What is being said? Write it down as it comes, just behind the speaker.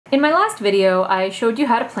In my last video, I showed you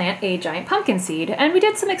how to plant a giant pumpkin seed, and we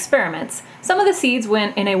did some experiments. Some of the seeds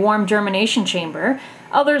went in a warm germination chamber,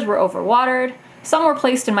 others were overwatered, some were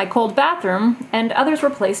placed in my cold bathroom, and others were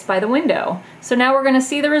placed by the window. So now we're going to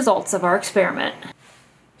see the results of our experiment.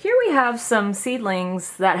 Here we have some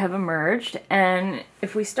seedlings that have emerged, and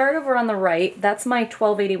if we start over on the right, that's my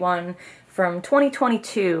 1281 from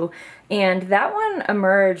 2022, and that one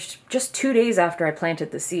emerged just 2 days after I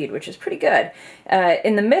planted the seed, which is pretty good.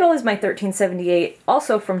 In the middle is my 1378,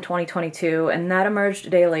 also from 2022, and that emerged a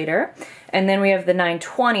day later. And then we have the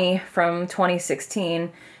 920 from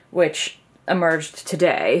 2016, which emerged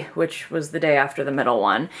today, which was the day after the middle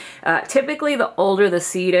one. Typically, the older the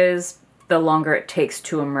seed is, the longer it takes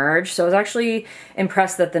to emerge. So I was actually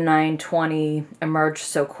impressed that the 920 emerged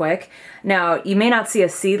so quick. Now, you may not see a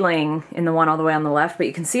seedling in the one all the way on the left, but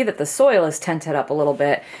you can see that the soil is tented up a little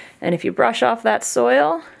bit. And if you brush off that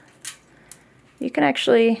soil, you can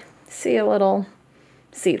actually see a little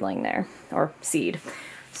seedling there, or seed.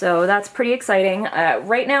 So that's pretty exciting.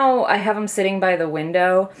 Right now, I have them sitting by the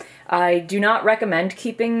window. I do not recommend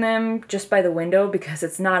keeping them just by the window because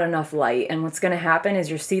it's not enough light, and what's going to happen is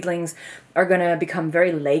your seedlings are going to become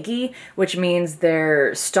very leggy, which means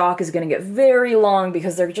their stalk is going to get very long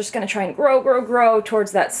because they're just going to try and grow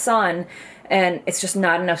towards that sun, and it's just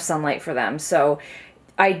not enough sunlight for them. So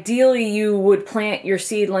ideally you would plant your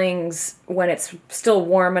seedlings when it's still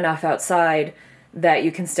warm enough outside that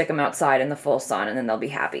you can stick them outside in the full sun, and then they'll be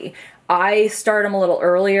happy. I start them a little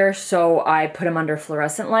earlier, so I put them under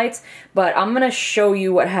fluorescent lights, but I'm going to show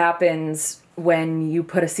you what happens when you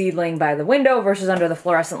put a seedling by the window versus under the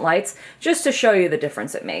fluorescent lights, just to show you the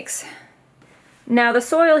difference it makes. Now, the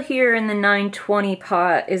soil here in the 920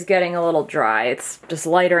 pot is getting a little dry. It's just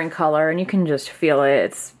lighter in color, and you can just feel it.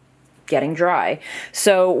 It's getting dry.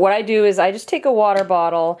 So what I do is I just take a water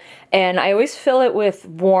bottle, and I always fill it with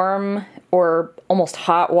warm or almost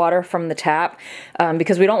hot water from the tap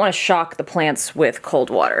because we don't want to shock the plants with cold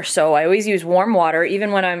water. So I always use warm water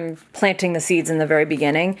even when I'm planting the seeds in the very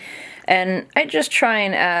beginning, and I just try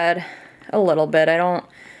and add a little bit. I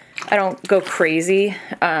don't go crazy,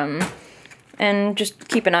 and just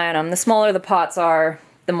keep an eye on them. The smaller the pots are,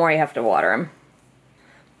 the more you have to water them.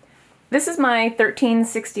 This is my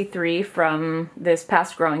 1363 from this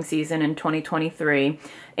past growing season in 2023,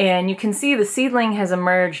 and you can see the seedling has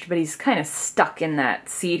emerged, but he's kind of stuck in that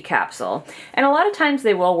seed capsule. And a lot of times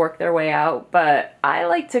they will work their way out, but I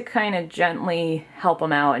like to kind of gently help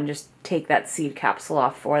them out and just take that seed capsule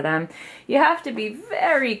off for them. You have to be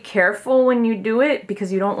very careful when you do it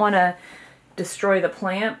because you don't want to destroy the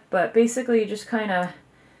plant, but basically you just kind of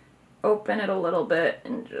open it a little bit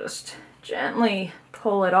and just gently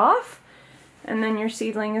pull it off, and then your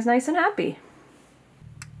seedling is nice and happy.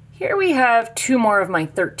 Here we have two more of my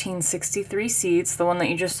 1363 seeds. The one that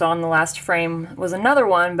you just saw in the last frame was another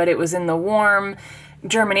one, but it was in the warm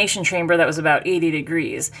germination chamber that was about 80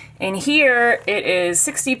 degrees. And here it is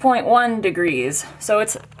 60.1 degrees. So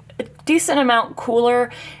it's a decent amount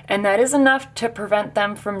cooler, and that is enough to prevent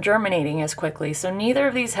them from germinating as quickly. So neither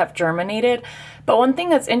of these have germinated. But one thing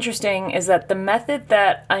that's interesting is that the method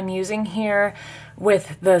that I'm using here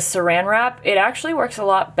with the saran wrap, it actually works a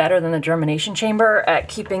lot better than the germination chamber at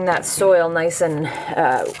keeping that soil nice and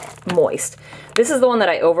moist. This is the one that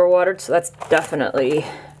I overwatered, so that's definitely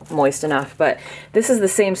moist enough, but this is the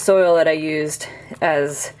same soil that I used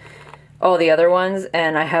as all the other ones,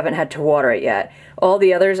 and I haven't had to water it yet. All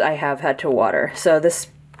the others I have had to water, so this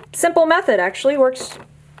simple method actually works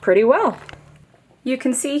pretty well. You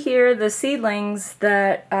can see here the seedlings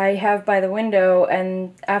that I have by the window,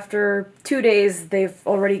 and after 2 days they've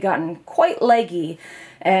already gotten quite leggy,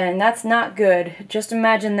 and that's not good. Just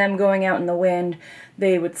imagine them going out in the wind.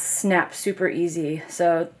 They would snap super easy,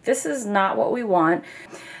 so this is not what we want.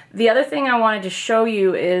 The other thing I wanted to show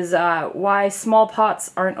you is why small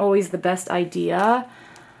pots aren't always the best idea.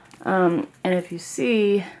 And if you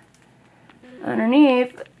see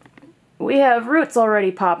underneath, we have roots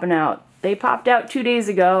already popping out. They popped out 2 days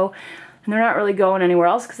ago, and they're not really going anywhere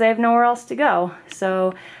else because they have nowhere else to go.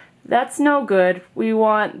 So that's no good. We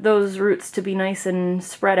want those roots to be nice and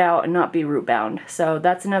spread out and not be root bound. So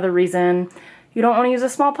that's another reason you don't want to use a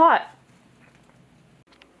small pot.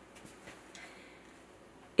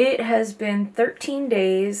 It has been 13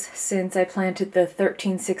 days since I planted the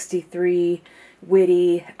 1363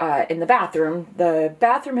 Witty in the bathroom. The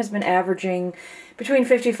bathroom has been averaging between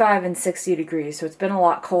 55 and 60 degrees, so it's been a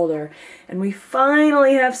lot colder. And we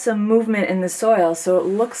finally have some movement in the soil, so it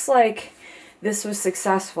looks like this was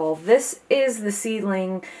successful. This is the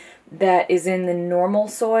seedling that is in the normal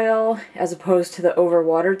soil as opposed to the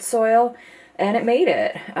overwatered soil, and it made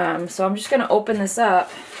it. So I'm just going to open this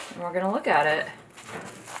up and we're gonna look at it.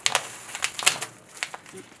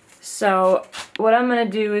 So what I'm gonna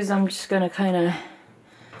do is I'm just gonna kind of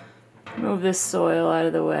move this soil out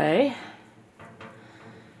of the way.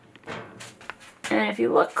 And if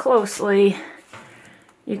you look closely,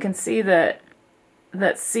 you can see that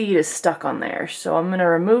that seed is stuck on there. So I'm gonna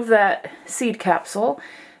remove that seed capsule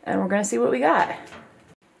and we're gonna see what we got.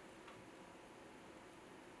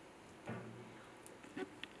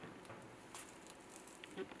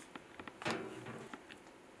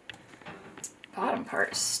 Bottom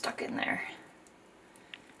part is stuck in there.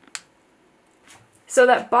 So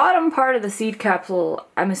that bottom part of the seed capsule,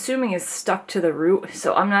 I'm assuming is stuck to the root,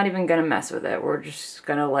 so I'm not even gonna mess with it. We're just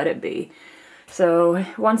gonna let it be. So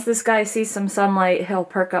once this guy sees some sunlight, he'll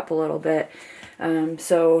perk up a little bit.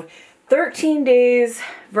 So 13 days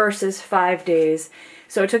versus 5 days.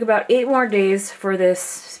 So it took about 8 more days for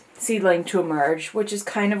this seedling to emerge, which is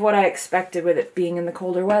kind of what I expected with it being in the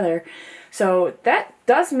colder weather. So that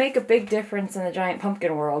does make a big difference in the giant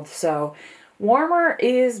pumpkin world. So warmer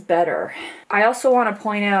is better. I also want to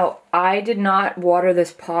point out, I did not water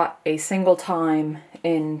this pot a single time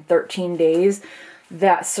in 13 days.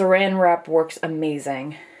 That saran wrap works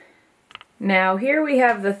amazing. Now here we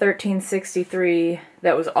have the 1363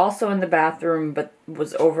 that was also in the bathroom but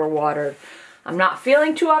was overwatered. I'm not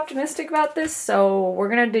feeling too optimistic about this, so we're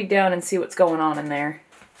gonna dig down and see what's going on in there.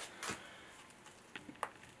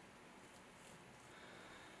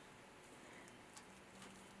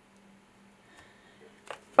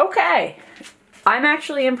 Okay, I'm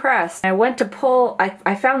actually impressed. I went to pull,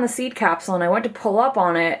 I found the seed capsule and I went to pull up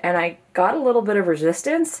on it and I got a little bit of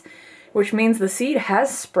resistance, which means the seed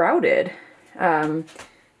has sprouted.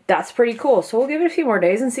 That's pretty cool. So we'll give it a few more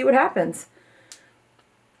days and see what happens.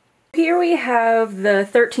 Here we have the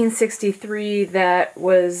 1363 that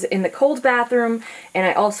was in the cold bathroom, and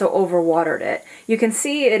I also overwatered it. You can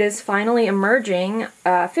see it is finally emerging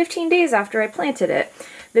 15 days after I planted it.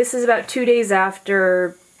 This is about 2 days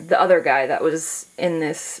after the other guy that was in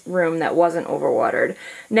this room that wasn't overwatered.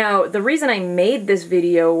 Now, the reason I made this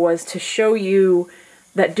video was to show you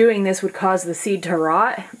that doing this would cause the seed to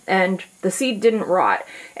rot, and the seed didn't rot.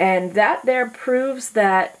 And that there proves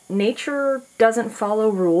that nature doesn't follow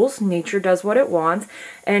rules, nature does what it wants,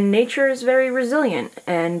 and nature is very resilient,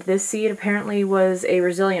 and this seed apparently was a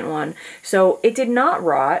resilient one. So it did not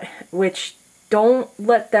rot, which don't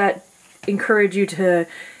let that encourage you to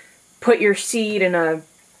put your seed in a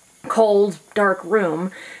cold, dark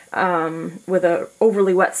room with a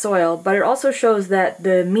overly wet soil, but it also shows that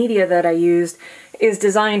the media that I used is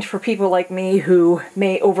designed for people like me who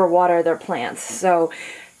may overwater their plants. So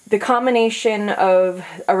the combination of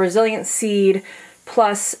a resilient seed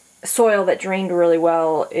plus soil that drained really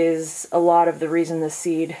well is a lot of the reason the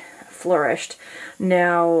seed flourished.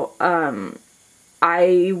 Now,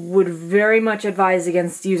 I would very much advise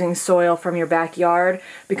against using soil from your backyard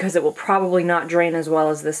because it will probably not drain as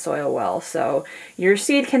well as this soil will. So your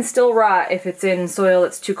seed can still rot if it's in soil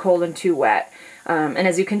that's too cold and too wet. And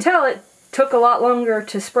as you can tell, it took a lot longer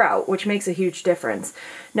to sprout, which makes a huge difference.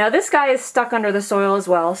 Now this guy is stuck under the soil as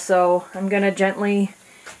well, so I'm gonna gently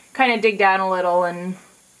kind of dig down a little and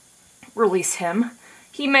release him.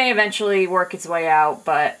 He may eventually work his way out,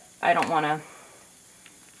 but I don't want to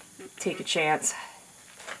take a chance.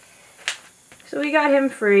 So we got him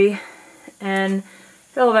free, and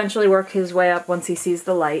he'll eventually work his way up once he sees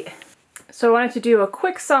the light. So I wanted to do a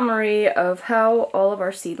quick summary of how all of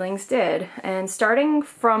our seedlings did. And starting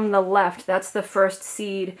from the left, that's the first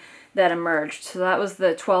seed that emerged. So that was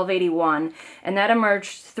the 1281, and that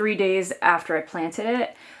emerged 3 days after I planted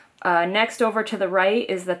it. Next over to the right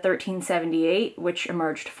is the 1378, which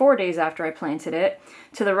emerged 4 days after I planted it.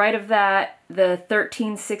 To the right of that, the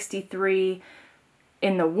 1363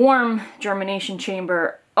 in the warm germination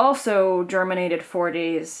chamber also germinated 4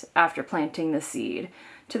 days after planting the seed.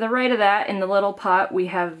 To the right of that, in the little pot, we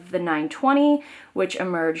have the 920, which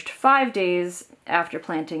emerged 5 days after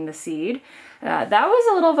planting the seed. That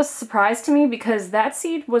was a little of a surprise to me because that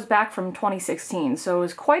seed was back from 2016, so it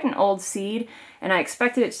was quite an old seed, and I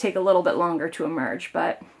expected it to take a little bit longer to emerge,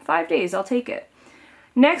 but 5 days, I'll take it.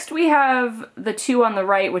 Next, we have the two on the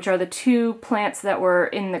right, which are the two plants that were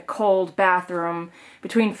in the cold bathroom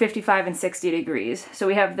between 55 and 60 degrees. So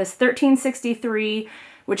we have this 1363,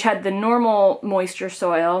 which had the normal moisture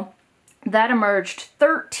soil. That emerged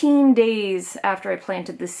 13 days after I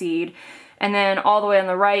planted the seed. And then all the way on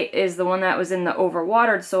the right is the one that was in the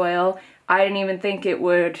overwatered soil. I didn't even think it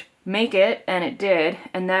would make it, and it did,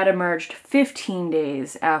 and that emerged 15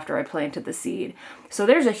 days after I planted the seed. So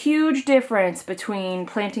there's a huge difference between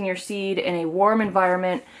planting your seed in a warm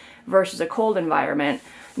environment versus a cold environment.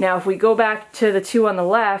 Now if we go back to the two on the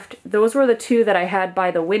left, those were the two that I had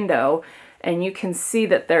by the window, and you can see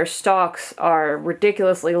that their stalks are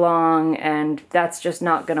ridiculously long, and that's just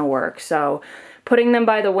not going to work. So putting them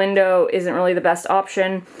by the window isn't really the best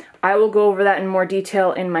option. I will go over that in more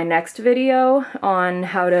detail in my next video on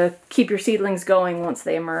how to keep your seedlings going once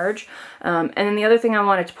they emerge. And then the other thing I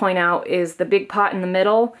wanted to point out is the big pot in the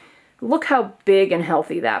middle. Look how big and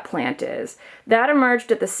healthy that plant is. That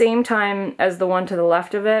emerged at the same time as the one to the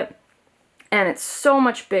left of it, and it's so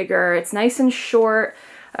much bigger. It's nice and short.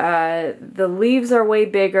 The leaves are way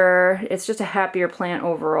bigger. It's just a happier plant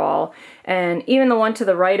overall. And even the one to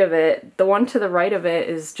the right of it,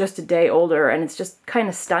 is just a day older, and it's just kind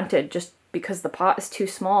of stunted just because the pot is too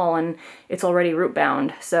small and it's already root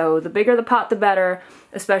bound. So the bigger the pot, the better,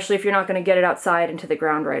 especially if you're not going to get it outside into the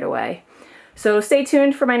ground right away. So stay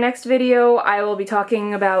tuned for my next video. I will be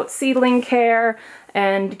talking about seedling care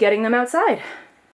and getting them outside.